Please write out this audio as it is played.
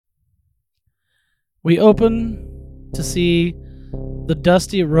We open to see the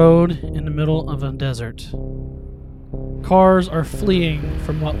dusty road in the middle of a desert. Cars are fleeing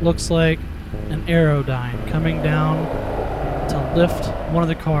from what looks like an aerodyne coming down to lift one of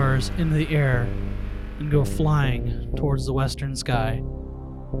the cars into the air and go flying towards the western sky.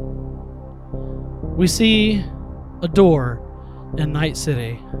 We see a door in Night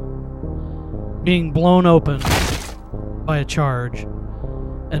City being blown open by a charge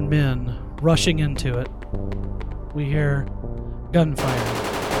and men rushing into it. We hear gunfire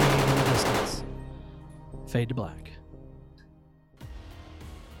ringing in the distance. Fade to black.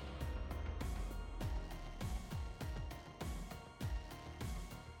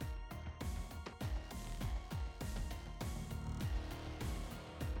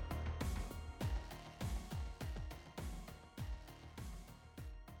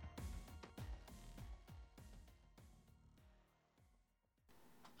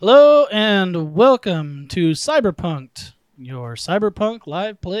 Hello and welcome to Cyberpunked, your Cyberpunk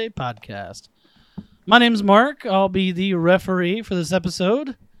live play podcast. My name's Mark. I'll be the referee for this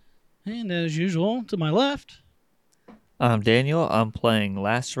episode. And as usual, to my left. I'm Daniel. I'm playing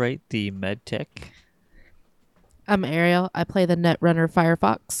Lacerate, the medtech. I'm Ariel. I play the Netrunner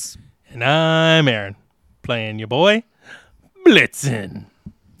Firefox. And I'm Aaron, playing your boy, Blitzen.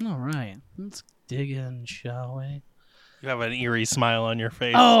 All right, let's dig in, shall we? You have an eerie smile on your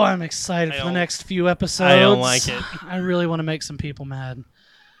face. Oh, I'm excited for the next few episodes. I don't like it. I really want to make some people mad.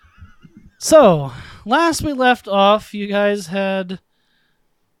 So, last we left off, you guys had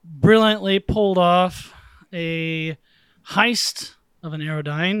brilliantly pulled off a heist of an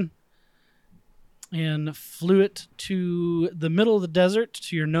aerodyne and flew it to the middle of the desert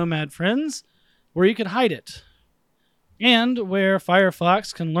to your nomad friends where you could hide it and where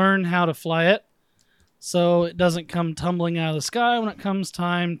Firefox can learn how to fly it so it doesn't come tumbling out of the sky when it comes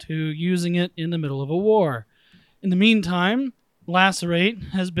time to using it in the middle of a war. In the meantime,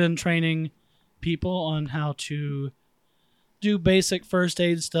 Lacerate has been training people on how to do basic first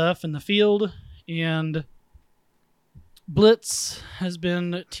aid stuff in the field, and Blitz has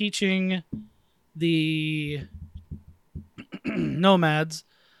been teaching the nomads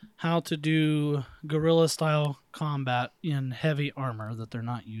how to do guerrilla-style combat in heavy armor that they're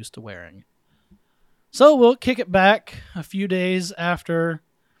not used to wearing. So we'll kick it back a few days after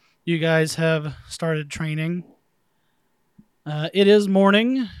you guys have started training. It is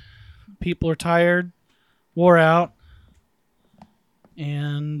morning. People are tired, wore out.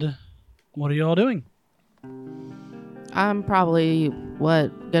 And what are you all doing? I'm probably,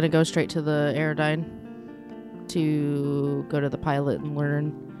 gonna go straight to the Aerodyne to go to the pilot and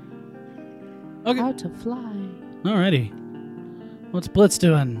learn how to fly. Alrighty. What's Blitz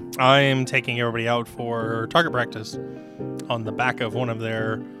doing? I am taking everybody out for target practice on the back of one of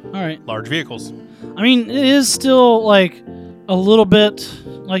their large vehicles. I mean, it is still like a little bit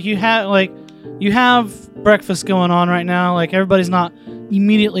like you have breakfast going on right now. Like everybody's not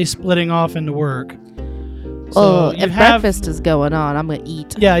immediately splitting off into work. So if breakfast is going on, I'm gonna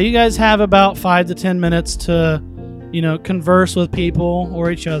eat. Yeah, you guys have about 5 to 10 minutes to, converse with people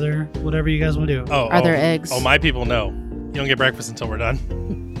or each other, whatever you guys want to do. Are there eggs? Oh, my people know. You don't get breakfast until we're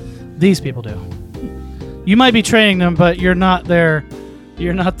done. These people do. You might be training them, but you're not their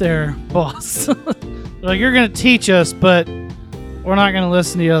boss. Like, you're going to teach us, but we're not going to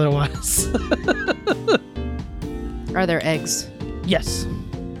listen to you otherwise. Are there eggs? Yes.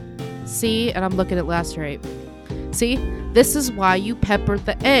 See, and I'm looking at Lacerate. See, this is why you peppered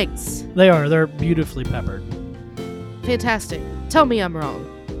the eggs. They are. They're beautifully peppered. Fantastic. Tell me I'm wrong.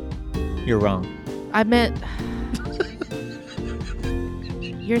 You're wrong. I meant...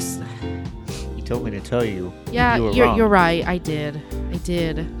 You told me to tell you. Yeah, you were you're wrong. right. I did.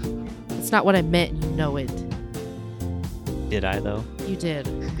 It's not what I meant, and you know it. Did I, though? You did.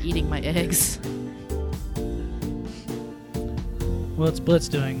 Eating my eggs. What's Blitz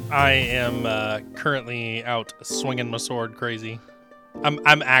doing? I am currently out swinging my sword crazy.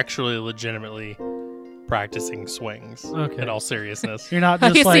 I'm actually legitimately practicing swings. Okay. In all seriousness. You're not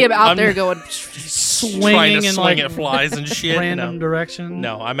just you like see him out I'm there going... swinging trying to in swing like at flies and shit. random direction.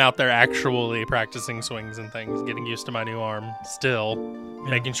 No, I'm out there actually practicing swings and things, getting used to my new arm still,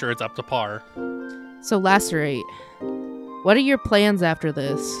 making sure it's up to par. So, Lacerate, what are your plans after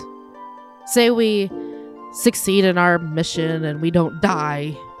this? Say we succeed in our mission and we don't die.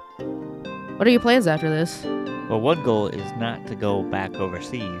 What are your plans after this? Well, one goal is not to go back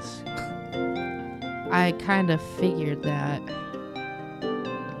overseas. I kind of figured that.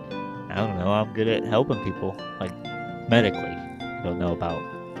 I don't know. I'm good at helping people, like medically. I don't know about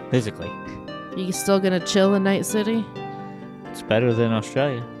physically. You still gonna chill in Night City? It's better than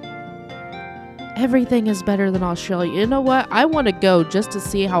Australia. Everything is better than Australia. You know what? I want to go just to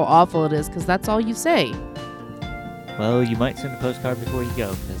see how awful it is, because that's all you say. Well, you might send a postcard before you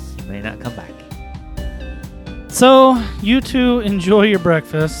go, because you may not come back. So, you two enjoy your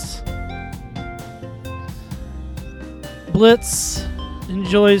breakfast. Blitz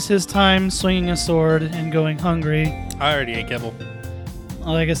enjoys his time swinging a sword and going hungry. I already ate kibble.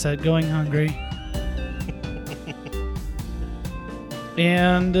 Like I said, going hungry.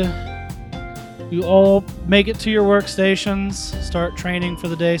 And you all make it to your workstations, start training for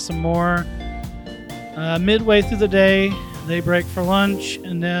the day some more. Midway through the day, they break for lunch,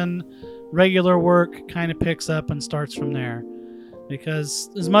 and then regular work kind of picks up and starts from there. Because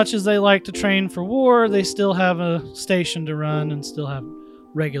as much as they like to train for war, they still have a station to run and still have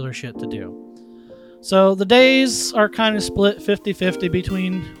regular shit to do. So the days are kind of split 50-50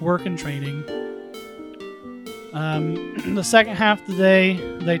 between work and training. The second half of the day,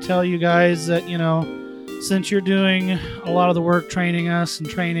 they tell you guys that, since you're doing a lot of the work training us and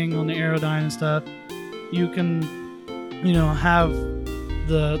training on the Aerodyne and stuff, you can, have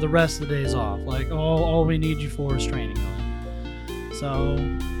the rest of the days off. Like, all we need you for is training on. So,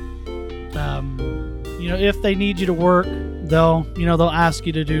 if they need you to work, they'll ask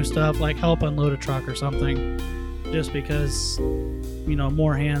you to do stuff like help unload a truck or something, just because,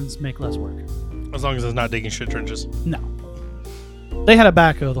 more hands make less work. As long as it's not digging shit trenches. No. They had a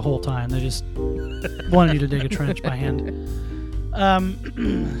backhoe the whole time. They just wanted you to dig a trench by hand.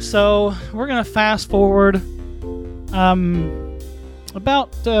 So we're going to fast forward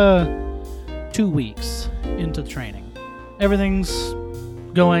about 2 weeks into training. Everything's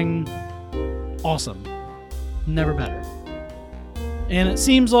going awesome. Never better. And it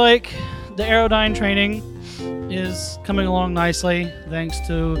seems like the Aerodyne training is coming along nicely thanks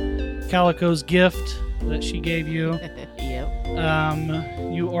to Calico's gift that she gave you. Yep.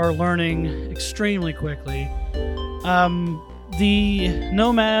 You are learning extremely quickly. The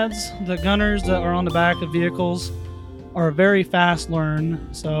nomads, the gunners that are on the back of vehicles, are very fast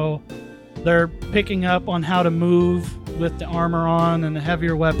learn, so they're picking up on how to move with the armor on and the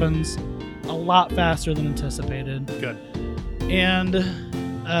heavier weapons a lot faster than anticipated. Good. And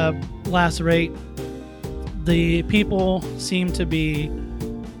Lacerate, the people seem to be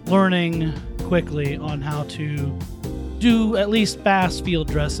learning quickly on how to do at least fast field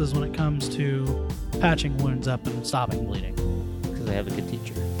dresses when it comes to patching wounds up and stopping bleeding. Because they have a good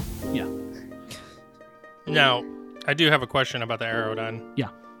teacher. Yeah. Now, I do have a question about the Aerodyne. Yeah.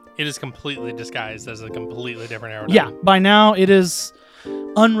 It is completely disguised as a completely different Aerodyne. Yeah, by now it is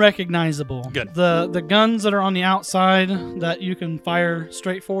unrecognizable. Good. The guns that are on the outside that you can fire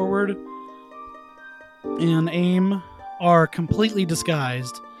straight forward and aim are completely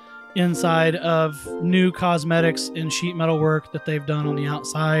disguised inside of new cosmetics and sheet metal work that they've done on the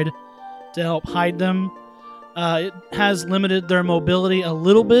outside to help hide them. It has limited their mobility a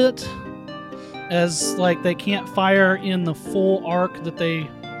little bit, as like they can't fire in the full arc that they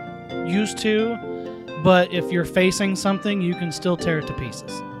used to, but if you're facing something, you can still tear it to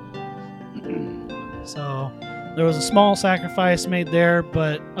pieces. So there was a small sacrifice made there,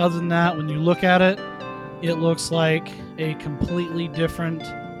 but other than that, when you look at it, it looks like a completely different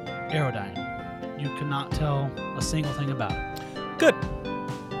Aerodyne. You cannot tell a single thing about it. Good.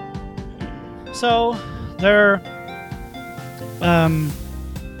 So they're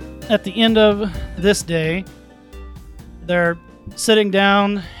at the end of this day, they're sitting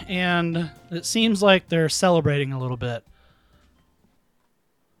down, and it seems like they're celebrating a little bit.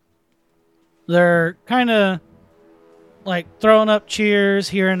 They're kind of like throwing up cheers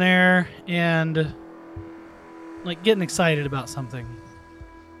here and there and like getting excited about something.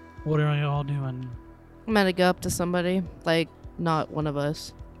 What are y'all doing? I'm gonna go up to somebody, like not one of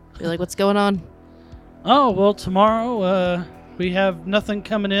us. Be like, what's going on? Oh, well, tomorrow we have nothing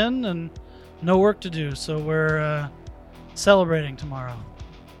coming in and no work to do, so we're celebrating tomorrow.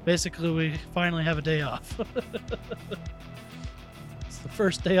 Basically, we finally have a day off. It's the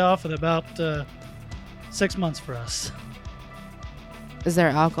first day off in about 6 months for us. Is there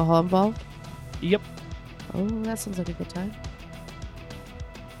alcohol involved? Yep. Oh, that sounds like a good time.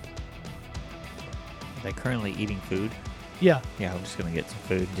 Are they currently eating food? Yeah, Yeah, I'm just going to get some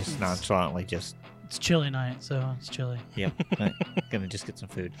food. Just nonchalantly, just, it's chilly night, so it's chilly. yep. Going to just get some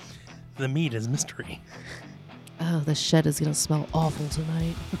food. The meat is mystery. Oh, the shed is gonna smell awful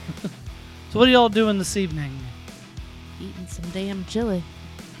tonight. So what are y'all doing this evening? Eating some damn chili.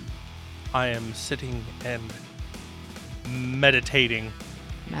 I am sitting and meditating.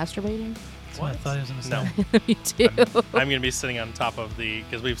 Masturbating? That's what I thought he was going to No. say. Me too. I'm going to be sitting on top of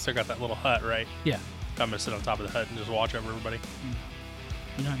because we've still got that little hut, right? Yeah. I'm going to sit on top of the hut and just watch over everybody.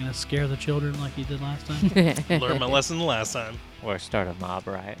 You're not gonna scare the children like you did last time. Learned my lesson the last time. Or start a mob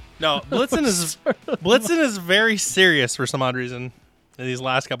riot. No, Blitzen is very serious for some odd reason in these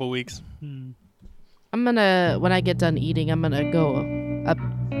last couple weeks. I'm gonna, when I get done eating, I'm gonna go up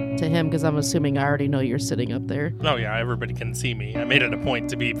to him because I'm assuming I already know you're sitting up there. Oh yeah, everybody can see me. I made it a point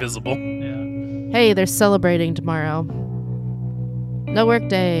to be visible. Yeah. Hey, they're celebrating tomorrow. No work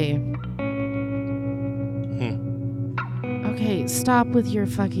day. Okay, stop with your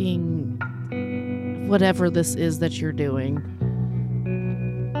fucking whatever this is that you're doing.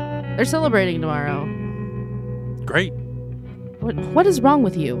 They're celebrating tomorrow. Great. What is wrong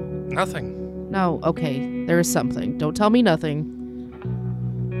with you? Nothing. No, okay, there is something. Don't tell me nothing.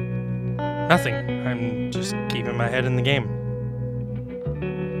 Nothing. I'm just keeping my head in the game.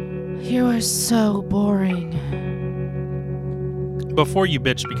 You are so boring. Before you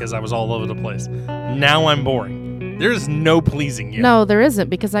bitched because I was all over the place. Now I'm boring. There's no pleasing you. No, there isn't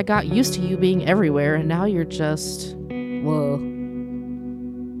because I got used to you being everywhere and now you're just... Whoa.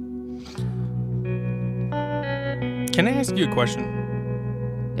 Can I ask you a question?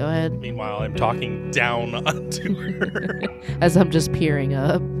 Go ahead. Meanwhile, I'm talking down onto her. As I'm just peering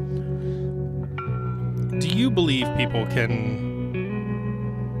up. Do you believe people can,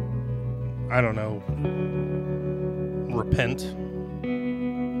 I don't know, repent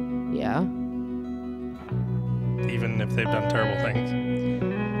Yeah. even if they've done terrible things?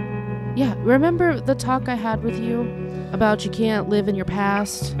 Yeah, remember the talk I had with you about you can't live in your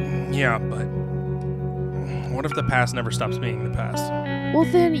past? Yeah, but what if the past never stops being the past? Well,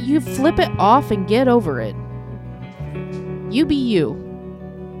 then you flip it off and get over it. You be you.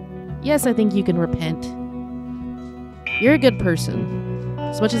 Yes, I think you can repent. You're a good person.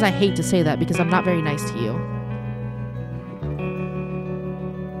 As much as I hate to say that because I'm not very nice to you.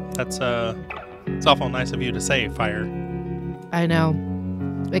 It's awful nice of you to say, Fire. I know.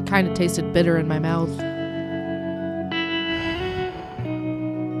 It kind of tasted bitter in my mouth.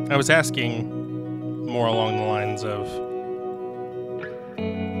 I was asking more along the lines of,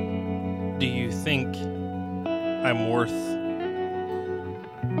 do you think I'm worth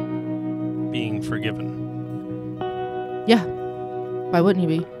being forgiven? Yeah. Why wouldn't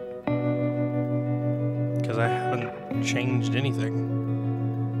you be? Because I haven't changed anything.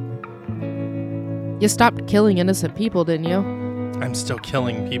 You stopped killing innocent people, didn't you? I'm still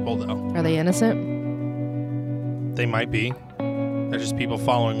killing people, though. Are they innocent? They might be. They're just people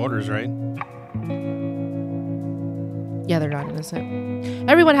following orders, right? Yeah, they're not innocent.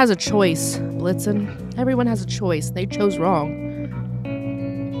 Everyone has a choice, Blitzen. Everyone has a choice. They chose wrong.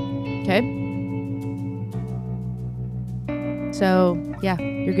 Okay? So, yeah,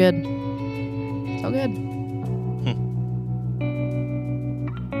 you're good. It's all good.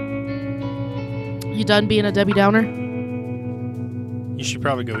 You done being a Debbie Downer? You should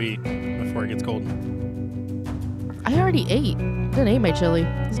probably go eat before it gets cold. I already ate. I didn't eat my chili.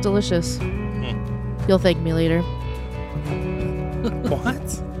 It's delicious. You'll thank me later.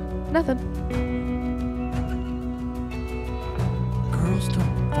 What? Nothing. Girls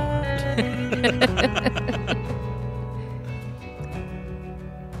don't fart.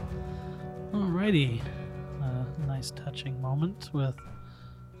 Alrighty. Nice touching moment with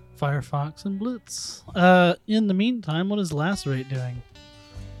Firefox and Blitz. In the meantime, what is Lacerate doing?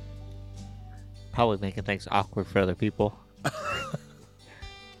 Probably making things awkward for other people.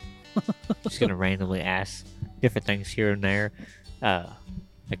 Just gonna randomly ask different things here and there.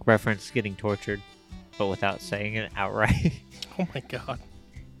 Like reference getting tortured, but without saying it outright. Oh my god.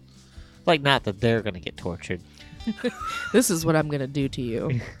 Like, not that they're gonna get tortured. This is what I'm going to do to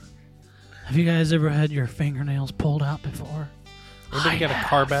you. Have you guys ever had your fingernails pulled out before? Anybody got a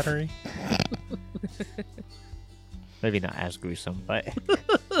car battery? Maybe not as gruesome, but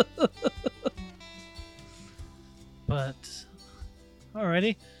But,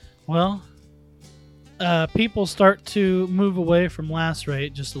 alrighty. Well, people start to move away from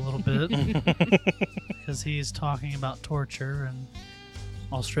Lacerate just a little bit because he's talking about torture in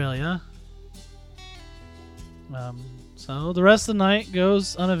Australia. So the rest of the night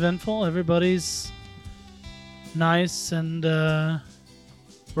goes uneventful. Everybody's nice and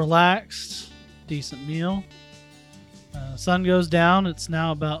relaxed. Decent meal. Sun goes down. It's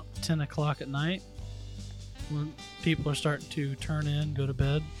now about 10 o'clock at night. When people are starting to turn in, go to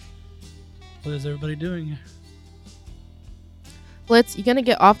bed. What is everybody doing? Blitz, you going to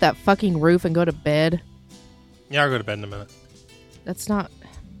get off that fucking roof and go to bed? Yeah, I'll go to bed in a minute. That's not...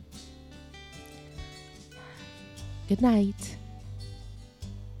 Good night.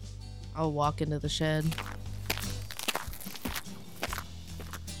 I'll walk into the shed.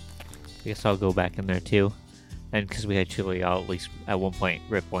 I guess I'll go back in there too. And because we had chili, I'll at least at one point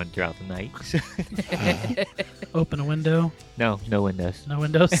rip one throughout the night. Open a window. No windows. No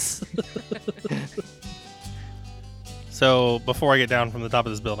windows. So before I get down from the top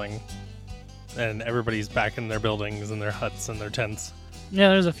of this building, and everybody's back in their buildings and their huts and their tents, Yeah,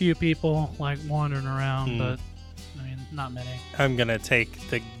 there's a few people like wandering around, Hmm. but I mean, not many. I'm gonna take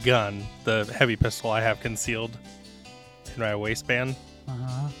the gun, the heavy pistol I have concealed in my waistband,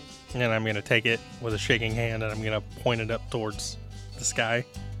 Uh-huh. and I'm gonna take it with a shaking hand, and I'm gonna point it up towards the sky,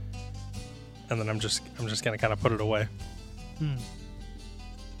 and then I'm just gonna kind of put it away.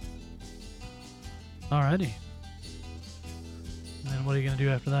 Alrighty. And then what are you gonna do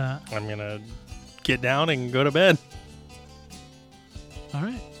after that? I'm gonna get down and go to bed. All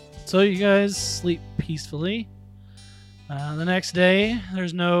right. So you guys sleep peacefully. The next day,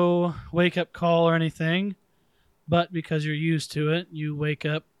 there's no wake-up call or anything, but because you're used to it, you wake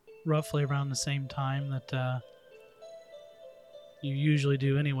up roughly around the same time that you usually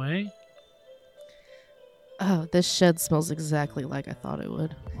do anyway. Oh, this shed smells exactly like I thought it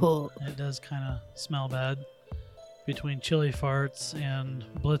would. Ugh. It does kind of smell bad between chili farts and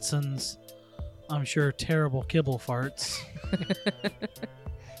Blitzen's, I'm sure, terrible kibble farts.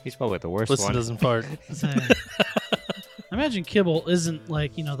 He's probably the worst Listen one. doesn't fart. So, I imagine kibble isn't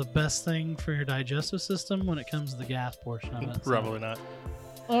like, the best thing for your digestive system when it comes to the gas portion of it. so. Probably not.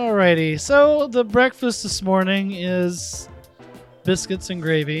 Alrighty, so the breakfast this morning is biscuits and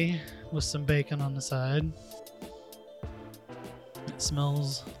gravy with some bacon on the side. It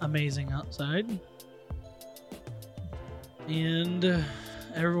smells amazing outside. And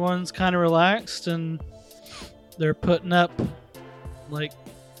everyone's kind of relaxed and they're putting up like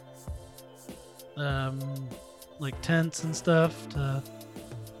tents and stuff to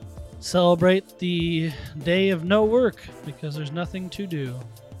celebrate the day of no work because there's nothing to do.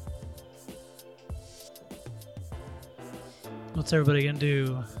 What's everybody gonna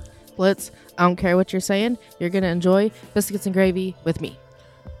do? Blitz, I don't care what you're saying. You're going to enjoy biscuits and gravy with me.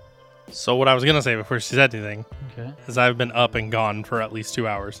 So what I was gonna say before she said anything Okay. is I've been up and gone for at least 2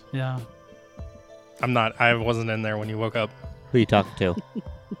 hours. Yeah. I wasn't in there when you woke up. Who are you talking to?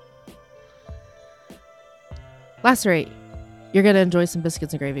 Lacerate, you're going to enjoy some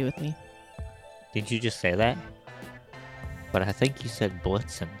biscuits and gravy with me. Didn't you just say that? But I think you said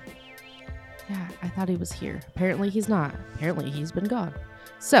Blitzen. Yeah, I thought he was here. Apparently he's not. Apparently he's been gone.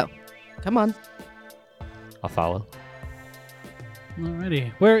 So, come on. I'll follow.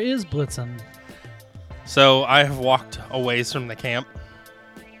 Alrighty. Where is Blitzen? So I have walked away from the camp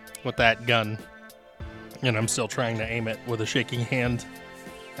with that gun, and I'm still trying to aim it with a shaking hand,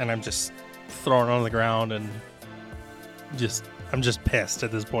 and I'm just throwing it on the ground, and I'm just pissed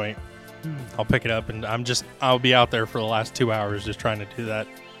at this point. I'll pick it up, and I'll be out there for the last 2 hours just trying to do that,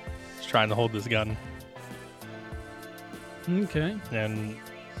 just trying to hold this gun, Okay. and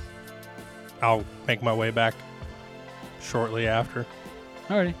I'll make my way back shortly after.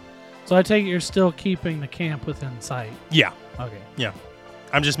 Alrighty. So I take it you're still keeping the camp within sight. Yeah, Okay.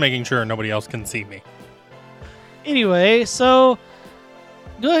 I'm just making sure nobody else can see me. Anyway, so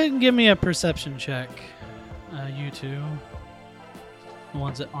go ahead and give me a perception check, you two. The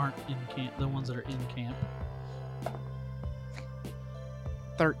ones that aren't in camp, the ones that are in camp.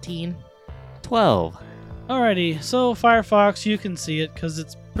 13. 12. Alrighty, so Firefox, you can see it because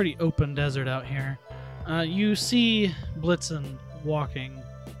it's pretty open desert out here. You see Blitzen walking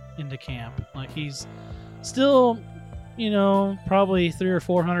into camp. Like he's still, probably 300 or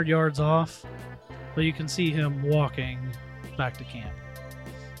 400 yards off, but you can see him walking back to camp.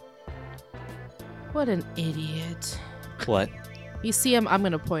 What an idiot. What? You see him, I'm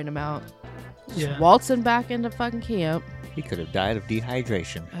going to point him out. Just Yeah. waltzing back into fucking camp. He could have died of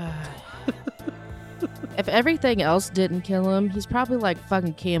dehydration. If everything else didn't kill him, he's probably like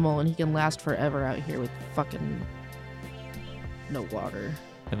fucking Camel and he can last forever out here with fucking no water.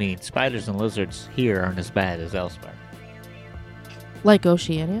 I mean, spiders and lizards here aren't as bad as elsewhere. Like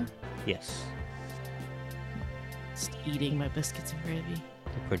Oceania? Yes, Just eating my biscuits and gravy.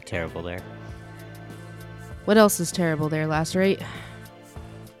 they're pretty terrible there. What else is terrible there, Lacerate?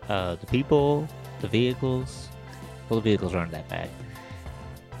 The people, the vehicles. Well, the vehicles aren't that bad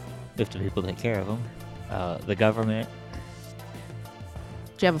if the people take care of them. The government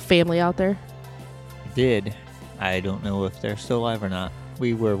Do you have a family out there? did. I don't know if they're still alive or not.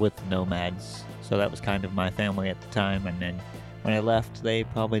 We were with the nomads, so that was kind of my family at the time. And then when I left, they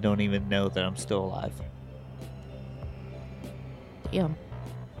probably don't even know that I'm still alive. Damn.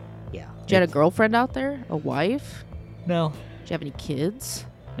 Yeah. Do you have a girlfriend out there? A wife? No. Do you have any kids?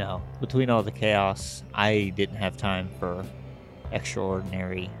 No. Between all the chaos, I didn't have time for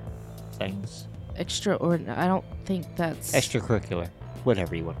extraordinary things. extraordinary. I don't think that's Extracurricular,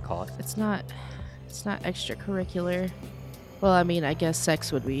 whatever you want to call it. It's not extracurricular. Well, I mean, I guess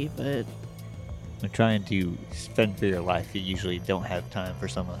sex would be, but When trying to fend for your life, you usually don't have time for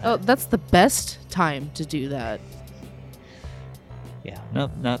some of that. oh, that's the best time to do that. Yeah,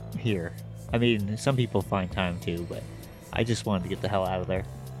 not here. I mean, some people find time too, but I just wanted to get the hell out of there.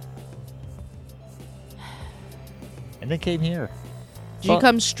 And then came here. Did you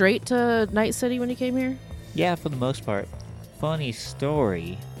come straight to Night City when you came here? Yeah, for the most part. Funny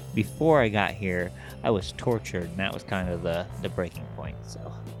story. Before I got here, I was tortured, and that was kind of the breaking point. So,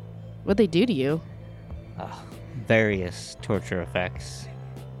 What'd they do to you? various torture effects.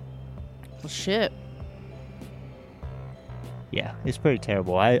 Well, shit. Yeah, it's pretty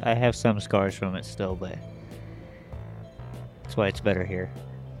terrible. I have some scars from it still, but that's why it's better here.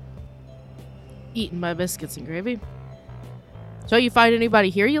 Eating my biscuits and gravy. So you find anybody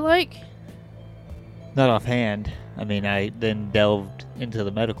here you like? Not offhand. I mean, I then delved into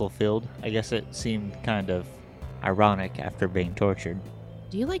the medical field. I guess it seemed kind of ironic after being tortured.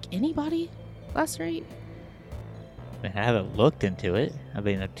 Do you like anybody? Last night? I mean, I haven't looked into it. I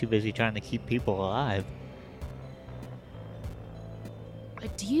mean, I'm too busy trying to keep people alive.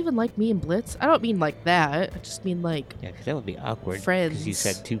 Like, do you even like me and Blitz? I don't mean like that. I just mean like Yeah, because that would be awkward. Friends. Because you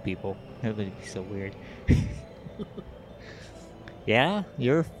said two people. That would be so weird. Yeah,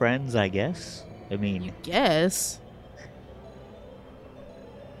 you're friends, I guess. I mean, you guess.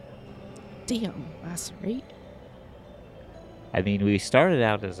 Damn, last night. we started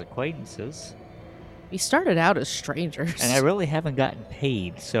out as acquaintances, We started out as strangers. and I really haven't gotten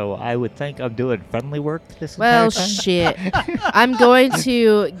paid, so I would think I'm doing friendly work this Well, entire time. shit. I'm going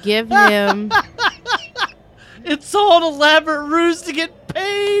to give him. It's all an elaborate ruse to get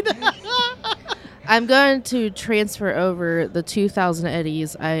paid. I'm going to transfer over the 2,000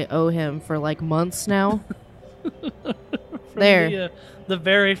 eddies I owe him for like months now. There. The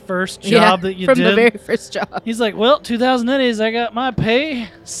very first job that you from did. the very first job. He's like, well, 2,000 eddies, I got my pay.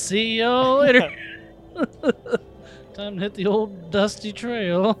 See you later. Time to hit the old dusty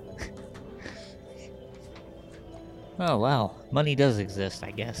trail. Oh, wow. Money does exist,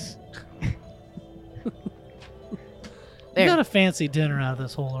 I guess. You There. got a fancy dinner out of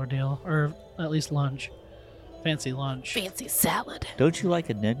this whole ordeal, or at least lunch. Fancy lunch. Fancy salad. Don't you like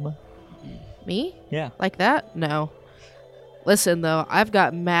Enigma? Me? Yeah. Like that? No. Listen, though, I've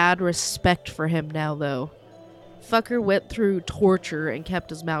got mad respect for him now, though. Fucker went through torture and kept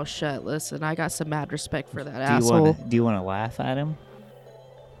his mouth shut. Listen, I got some mad respect for that asshole. Do you want to laugh at him?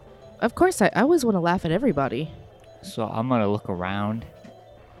 Of course, I always want to laugh at everybody. So I'm going to look around,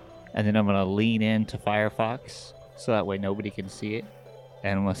 and then I'm going to lean into Firefox, so that way nobody can see it.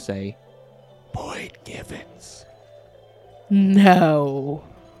 And I'm going to say, Boyd Givens. No.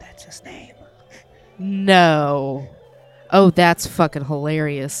 That's his name. No. Oh, that's fucking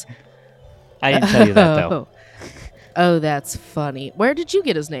hilarious. I didn't tell you that, though. Oh, that's funny. Where did you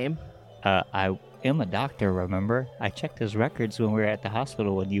get his name? I am a doctor, remember? I checked his records when we were at the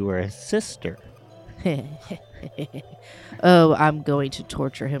hospital when you were his sister. Oh, I'm going to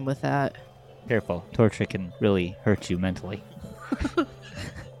torture him with that. Careful. Torture can really hurt you mentally.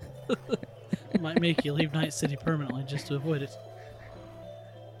 Might make you leave Night City permanently just to avoid it.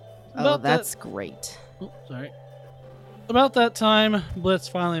 Oh, About that- that's great. Oh, sorry. About that time, Blitz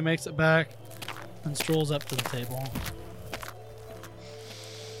finally makes it back and strolls up to the table.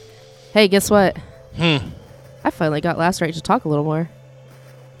 Hey, guess what? Hmm. I finally got Last Right to talk a little more.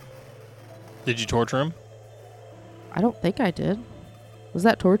 Did you torture him? I don't think I did. Was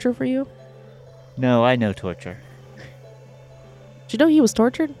that torture for you? No, I know torture. Did you know he was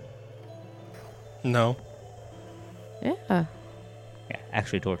tortured? No. Yeah. Yeah,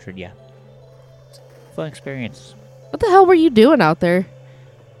 actually tortured, yeah. Fun experience. What the hell were you doing out there?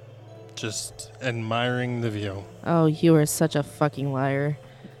 Just admiring the view. Oh, you are such a fucking liar.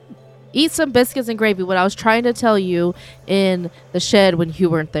 Eat some biscuits and gravy. What I was trying to tell you in the shed when you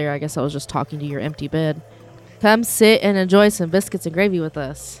weren't there, I guess I was just talking to your empty bed. Come sit and enjoy some biscuits and gravy with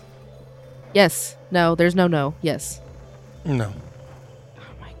us. Yes. No, there's no no. Yes. No. Oh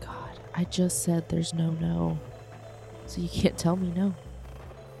my god. I just said there's no no. So you can't tell me no.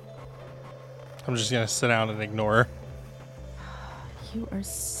 I'm just going to sit down and ignore her. You are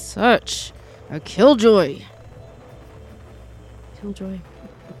such a killjoy. Killjoy.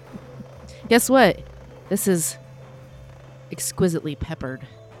 Guess what? This is exquisitely peppered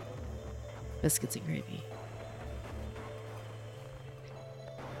biscuits and gravy.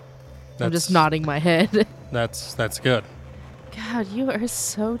 I'm just nodding my head. That's good. God, you are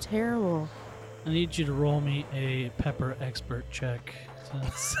so terrible. I need you to roll me a pepper expert check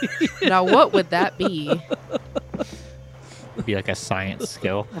Let's see. Now, what would that be? It'd be like a science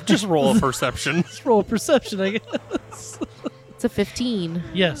skill. Just roll a perception. Let's roll perception, I guess. It's a 15.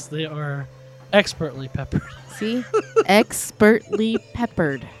 Yes, they are expertly peppered. See? Expertly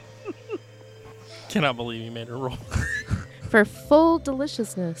peppered. Cannot believe you made her roll. For full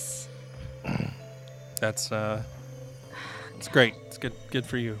deliciousness. That's it's great. It's good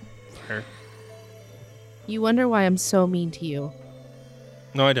for you. Fire. You wonder why I'm so mean to you.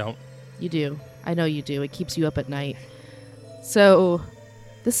 No, I don't. You do. I know you do. It keeps you up at night. So,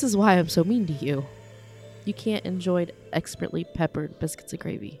 this is why I'm so mean to you. You can't enjoy expertly peppered biscuits and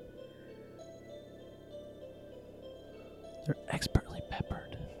gravy. They're expertly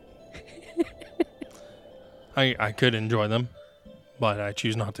peppered. I could enjoy them, but I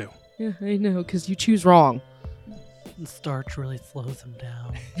choose not to. Yeah, I know, because you choose wrong. The starch really slows them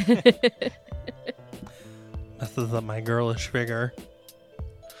down. Messes up my girlish figure.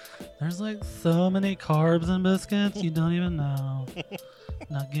 There's like so many carbs in biscuits, you don't even know.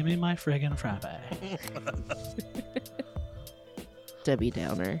 Now give me my friggin' frappe. Debbie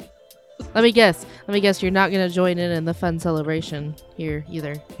Downer. Let me guess. You're not going to join in the fun celebration here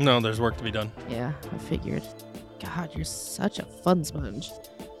either. No, there's work to be done. Yeah, I figured. God, you're such a fun sponge.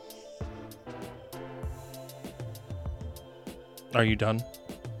 Are you done?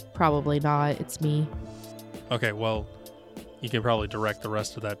 Probably not. It's me. Okay, well, you can probably direct the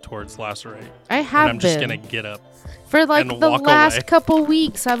rest of that towards Lacerate. I And have I'm just been. going to get up. For like and the walk last away. couple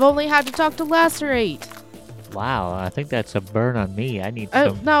weeks, I've only had to talk to Lacerate. Wow, I think that's a burn on me. I need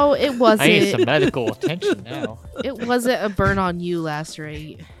some. No, it wasn't. I need some medical attention now. It wasn't a burn on you,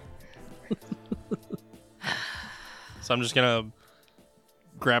 Lacerate. So I'm just going to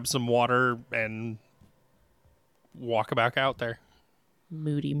grab some water and walk back out there.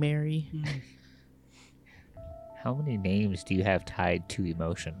 Moody Mary. How many names do you have tied to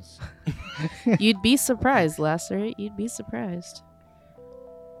emotions? You'd be surprised, Lacerate. You'd be surprised.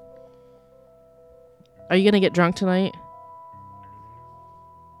 Are you going to get drunk tonight?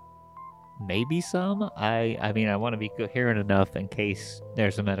 Maybe some. I mean, I want to be coherent enough in case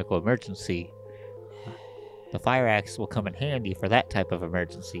there's a medical emergency. The fire axe will come in handy for that type of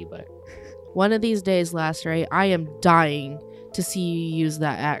emergency, but One of these days, Lacerate, I am dying to see you use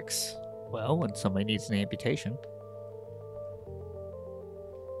that axe. well, when somebody needs an amputation.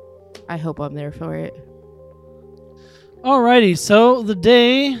 I hope I'm there for it. Alrighty, so the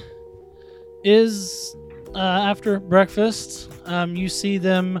day is after breakfast. You see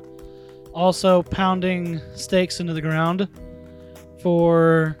them also pounding stakes into the ground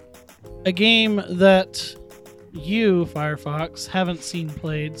for a game that you, Firefox, haven't seen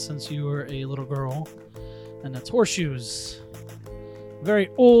played since you were a little girl, and that's horseshoes. Very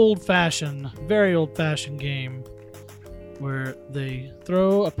old-fashioned game where they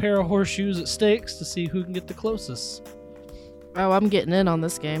throw a pair of horseshoes at stakes to see who can get the closest. Oh, I'm getting in on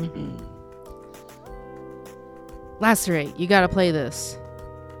this game. Lacerate, you gotta play this.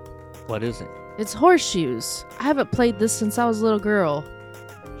 What is it? It's horseshoes. I haven't played this since I was a little girl.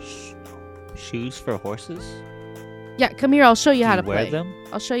 Shoes for horses? Yeah, come here. I'll show you Do how you to wear play. them?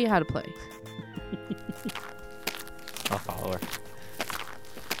 I'll show you how to play. I'll follow her.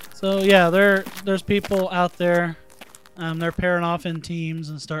 So yeah, there's people out there. They're pairing off in teams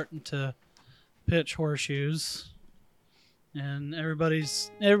and starting to pitch horseshoes, and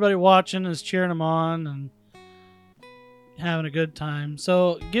everybody watching is cheering them on and having a good time.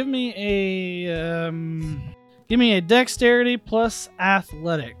 So give me a dexterity plus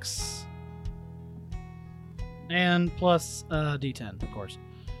athletics, and plus D10, of course.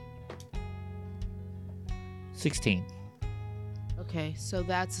 16. Okay, so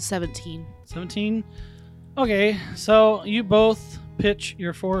that's a 17. 17. Okay, so you both pitch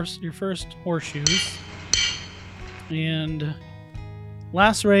your first horseshoes, and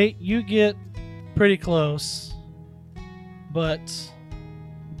Lacerate, you get pretty close, but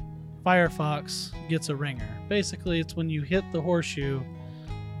Firefox gets a ringer. Basically, it's when you hit the horseshoe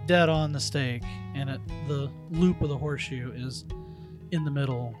dead on the stake, and the loop of the horseshoe is in the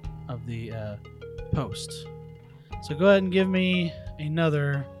middle of the post. So go ahead and give me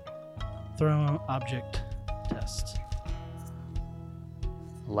another thrown object test.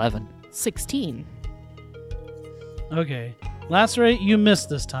 11. 16. Okay. Lacerate, you missed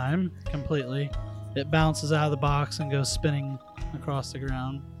this time completely. It bounces out of the box and goes spinning across the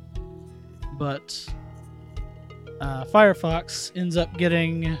ground. But Firefox ends up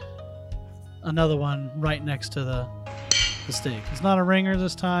getting another one right next to the stake. It's not a ringer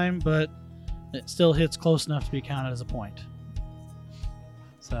this time, but it still hits close enough to be counted as a point.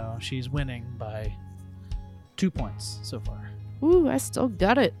 So she's winning by 2 points so far. Ooh, I still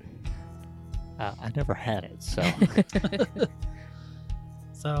got it. I never had it, so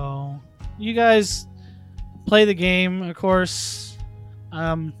So, you guys play the game, of course,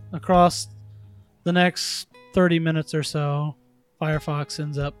 across the next 30 minutes or so. Firefox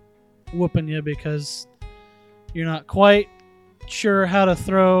ends up whooping you because you're not quite sure how to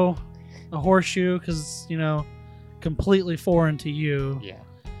throw a horseshoe because, completely foreign to you. yeah.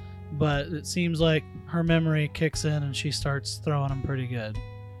 But it seems like her memory kicks in and she starts throwing them pretty good.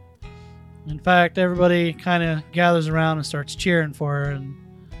 In fact, everybody kind of gathers around and starts cheering for her, and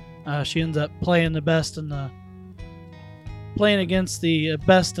she ends up playing against the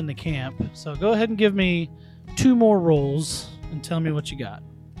best in the camp. So go ahead and give me 2 more rolls and tell me what you got.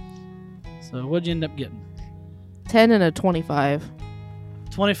 So what'd you end up getting? 10 and a 25.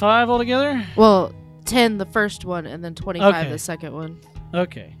 25 altogether? Well, 10 the first one, and then 25 Okay. the second one.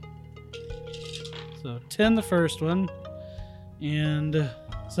 Okay. So 10 the first one. And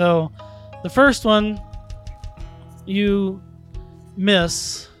so the first one you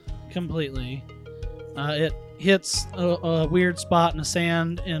miss completely. It hits a weird spot in the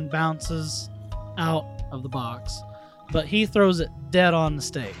sand and bounces out of the box. But he throws it dead on the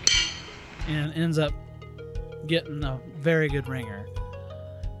stake and ends up getting a very good ringer.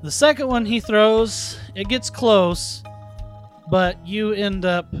 The second one he throws, it gets close, but you end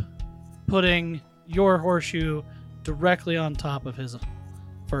up putting your horseshoe directly on top of his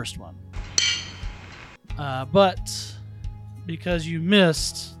first one. But because you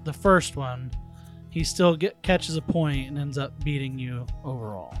missed the first one, he still catches a point and ends up beating you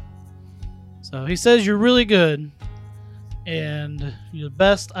overall. So he says you're really good and you're the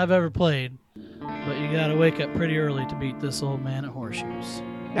best I've ever played, but you gotta wake up pretty early to beat this old man at horseshoes.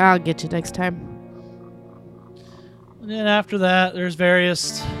 I'll get you next time. And then after that, there's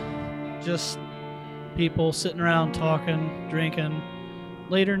various just people sitting around talking, drinking.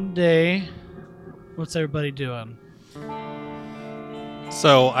 Later in the day, what's everybody doing?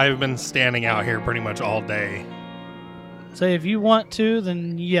 So I've been standing out here pretty much all day. Say if you want to,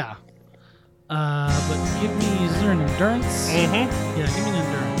 then yeah. But give me, is there an endurance? Mm-hmm. Yeah, give me an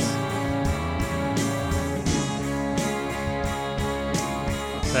endurance.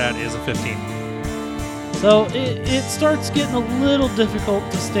 That is a 15. So it starts getting a little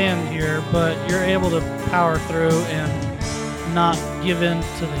difficult to stand here, but you're able to power through and not give in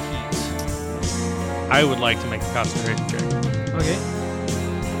to the heat. I would like to make a concentration check Okay.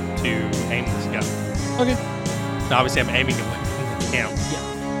 to aim this gun. Okay. Now, obviously, I'm aiming it in the camp. Yeah.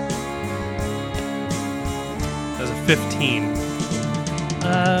 That's a 15.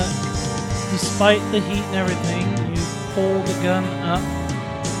 Despite the heat and everything, you pull the gun up,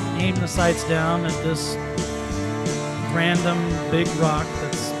 aim the sights down at this random big rock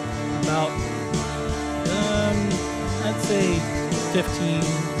that's about, I'd say 15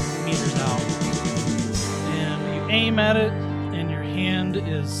 meters out. And you aim at it, and your hand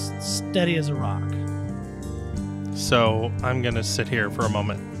is steady as a rock. So I'm going to sit here for a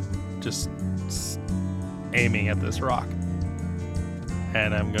moment, just aiming at this rock.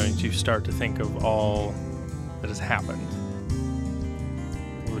 And I'm going to start to think of all that has happened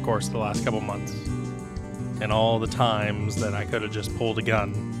over the course of the last couple months. And all the times that I could have just pulled a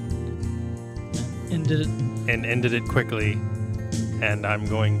gun and ended it quickly. And I'm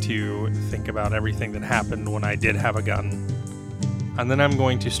going to think about everything that happened when I did have a gun. And then I'm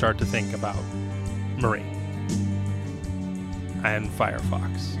going to start to think about Marie and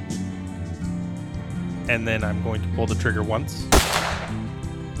Firefox. And then I'm going to pull the trigger once.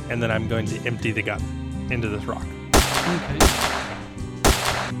 And then I'm going to empty the gun into this rock. Okay.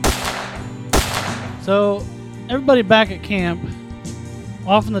 So, everybody back at camp,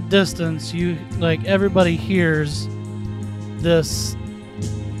 off in the distance, everybody hears this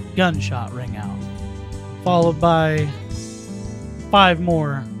gunshot ring out, followed by 5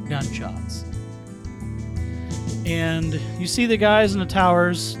 more gunshots. And you see the guys in the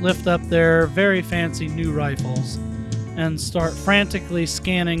towers lift up their very fancy new rifles and start frantically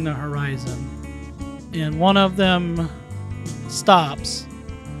scanning the horizon. And one of them stops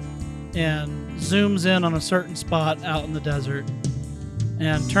and zooms in on a certain spot out in the desert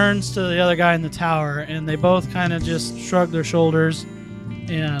and turns to the other guy in the tower, and they both kind of just shrug their shoulders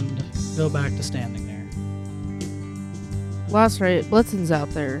and go back to standing there. Last right, Blitzen's out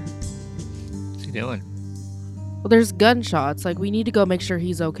there. What's he doing? Well, there's gunshots. We need to go make sure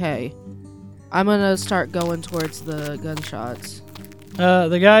he's okay. I'm gonna start going towards the gunshots.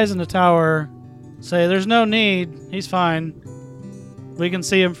 The guys in the tower say, "There's no need. He's fine. We can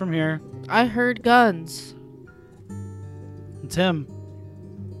see him from here." I heard guns. It's him.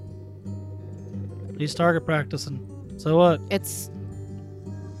 He's target practicing. So what? It's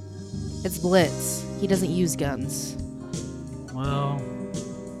Blitz. He doesn't use guns. Well,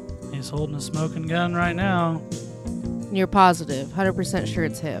 he's holding a smoking gun right now. You're positive, 100% sure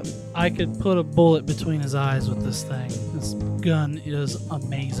it's him. I could put a bullet between his eyes with this thing. This gun is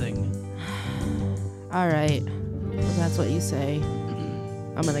amazing. All right, if that's what you say.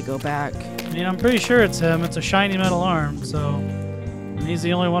 I'm gonna go back. I mean, I'm pretty sure it's him. It's a shiny metal arm, so... And he's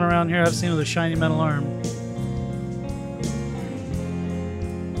the only one around here I've seen with a shiny metal arm.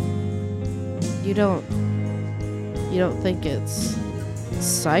 You don't think it's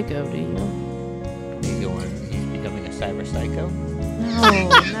Psycho, do you? He's becoming a cyber psycho?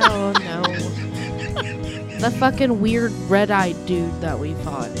 No. The fucking weird red-eyed dude that we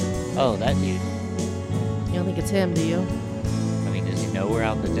fought. Oh, that dude. You don't think it's him, do you? I mean, does he know we're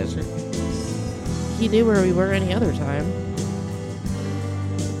out in the desert? He knew where we were any other time.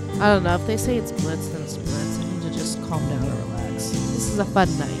 I don't know. If they say it's Blitz, then it's Blitz. I need to just calm down and relax. This is a fun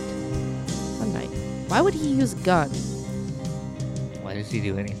night. Why would he use a gun? Why does he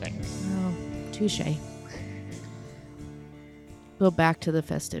do anything? Oh, touche. Go back to the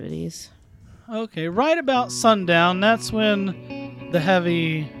festivities. Okay, right about sundown, that's when the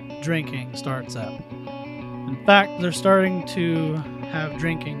heavy drinking starts up. In fact, they're starting to have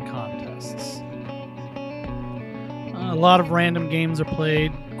drinking contests. A lot of random games are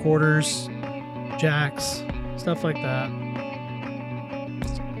played, quarters, jacks, stuff like that.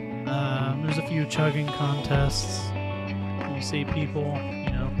 There's a few chugging contests. You see people,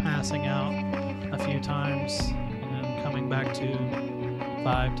 passing out a few times and then coming back to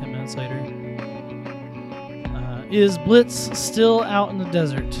 5-10 minutes later. Is Blitz still out in the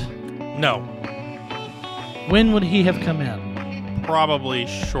desert? No, When would he have come in? probably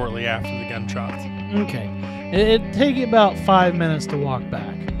shortly after the gunshots. Okay. It'd take you about 5 minutes to walk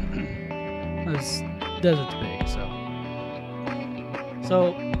back. This desert's big,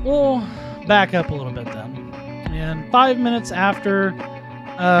 so we'll back up a little bit then. And 5 minutes after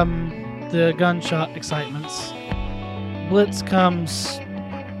the gunshot excitements, Blitz comes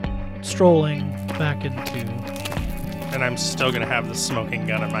strolling back into. And I'm still going to have the smoking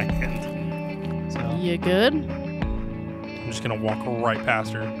gun in my hand. So You good? I'm just going to walk right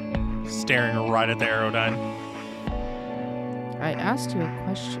past her, staring right at the Aerodyne. I asked you a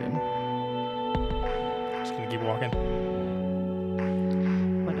question. Just going to keep walking.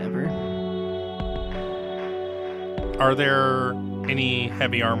 Whatever. Are there any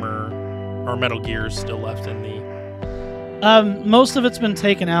heavy armor or metal gears still left in the... most of it's been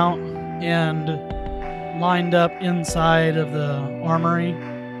taken out and lined up inside of the armory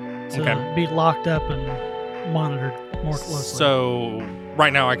to Okay. be locked up and monitored more closely. So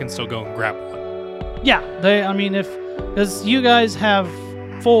right now I can still go and grab one. Yeah, because you guys have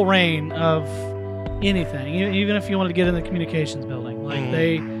full reign of anything, even if you want to get in the communications building. Like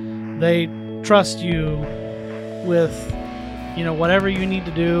they trust you with, whatever you need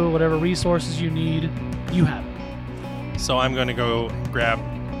to do, whatever resources you need, you have it. So I'm going to go grab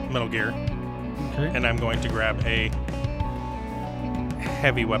Metal Gear, Okay. and I'm going to grab a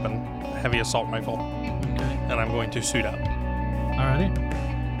heavy weapon, heavy assault rifle, Okay. and I'm going to suit up. Alrighty.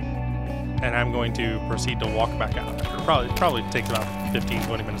 And I'm going to proceed to walk back out. Probably takes about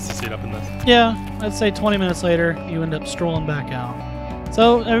 15-20 minutes to suit up in this. Yeah, I'd say 20 minutes later, you end up strolling back out.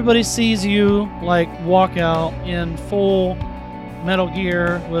 So everybody sees you, walk out in full Metal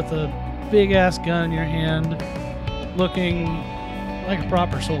Gear with a big-ass gun in your hand, looking like a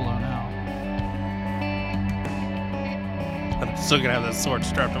proper solo now. I'm still going to have that sword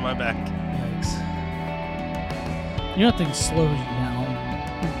strapped on my back. Yikes. Nothing slows you down.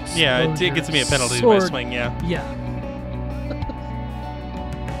 Yeah, it Slows gets your me a penalty to my sword. swing, yeah. Yeah.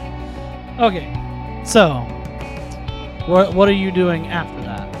 Okay, so what are you doing after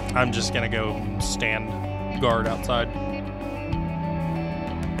that? I'm just going to go stand guard outside.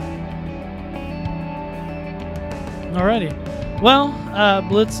 Alrighty. Well,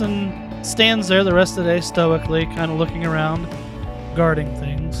 Blitzen stands there the rest of the day stoically, kind of looking around, guarding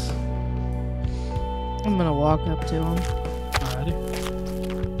things. I'm gonna walk up to him. Alrighty.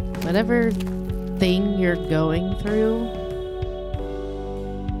 Whatever thing you're going through,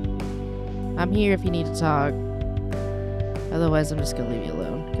 I'm here if you need to talk. Otherwise, I'm just gonna leave you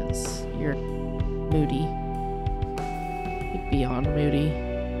alone because you're moody. Like beyond moody.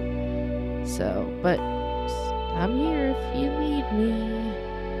 So, but I'm here if you need me.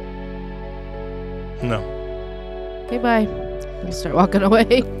 No. Okay, bye. And start walking away. I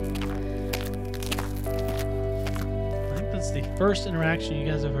think that's the first interaction you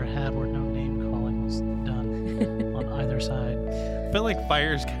guys ever had where no name calling was done on either side. I feel like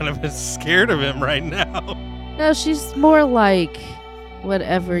Fire's kind of scared of him right now. No, she's more like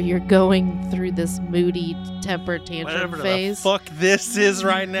whatever you're going through this moody temper tantrum Whatever phase. the fuck this is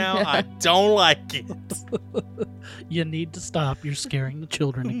right now, I don't like it. You need to stop. You're scaring the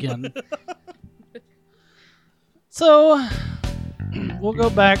children again. So, we'll go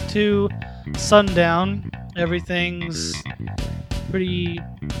back to sundown. Everything's pretty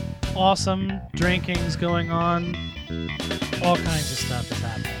awesome. Drinking's going on. All kinds of stuff is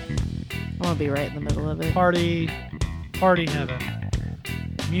happening. I want to be right in the middle of it. Party heaven.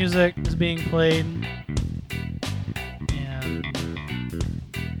 Music is being played. And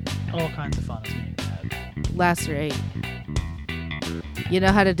all kinds of fun is being had. Lacerate. You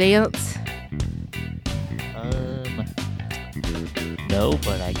know how to dance? No,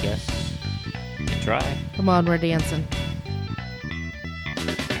 but I guess try. Come on, we're dancing.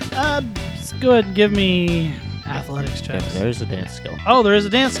 Just go ahead and give me athletics checks. There's a dance skill. Oh, there is a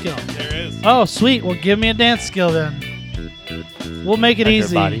dance skill. There is. Oh, sweet. Well, give me a dance skill then. We'll make it Record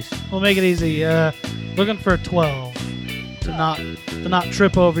easy. bodies. We'll make it easy. Looking for a 12 to not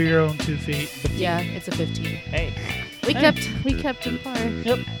trip over your own 2 feet. Yeah, it's a 15. Hey, We Hey. kept in par.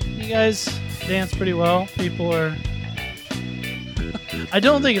 Yep, you guys dance pretty well. People are. I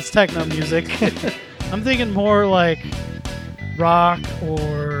don't think it's techno music. I'm thinking more like rock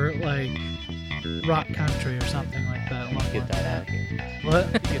or like rock country or something like that. along get like that out of here.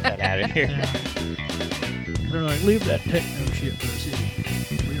 What? Get that out of here. Yeah. They're like, leave that techno shit for the city.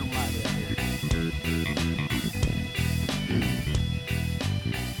 We don't like it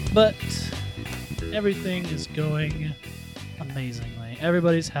here. But everything is going amazingly.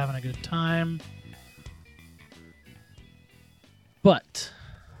 Everybody's having a good time. But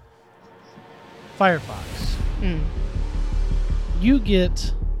Firefox, Mm. you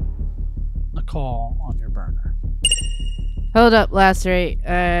get a call on your burner. Hold up, Lacerate.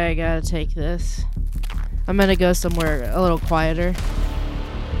 I gotta take this. I'm gonna go somewhere a little quieter.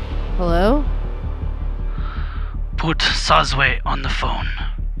 Hello? Put Sazwe on the phone.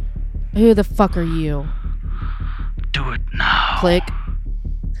 Who the fuck are you? Do it now. Click.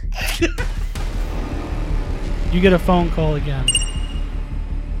 You get a phone call again.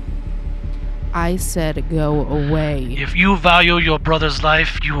 I said go away. If you value your brother's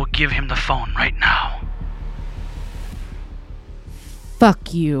life, you will give him the phone right now.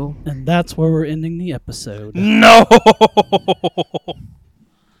 Fuck you. And that's where we're ending the episode. No!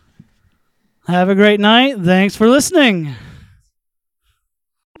 Have a great night. Thanks for listening.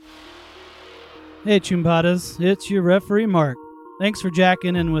 Hey, Chumpadas. It's your referee, Mark. Thanks for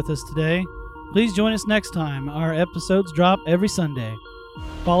jacking in with us today. Please join us next time. Our episodes drop every Sunday.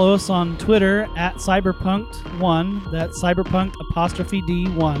 Follow us on Twitter at Cyberpunked1, that's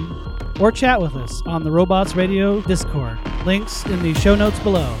Cyberpunked_D1, or chat with us on the Robots Radio Discord. Links in the show notes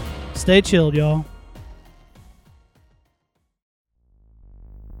below. Stay chilled, y'all.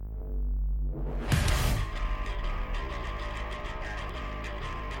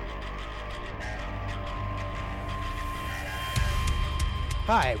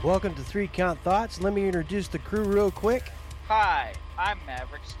 Hi, welcome to 3 Count Thoughts. Let me introduce the crew real quick. Hi, I'm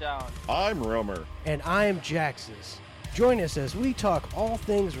Maverick Stone. I'm Romer. And I am Jaxus. Join us as we talk all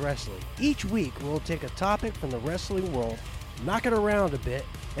things wrestling. Each week, we'll take a topic from the wrestling world, knock it around a bit,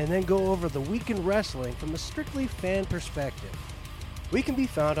 and then go over the week in wrestling from a strictly fan perspective. We can be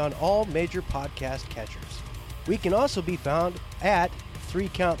found on all major podcast catchers. We can also be found at 3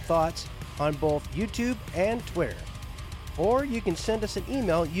 Count Thoughts on both YouTube and Twitter. Or you can send us an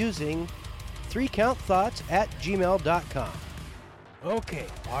email using 3countthoughts@gmail.com. Okay,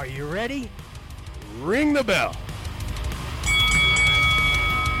 are you ready? Ring the bell.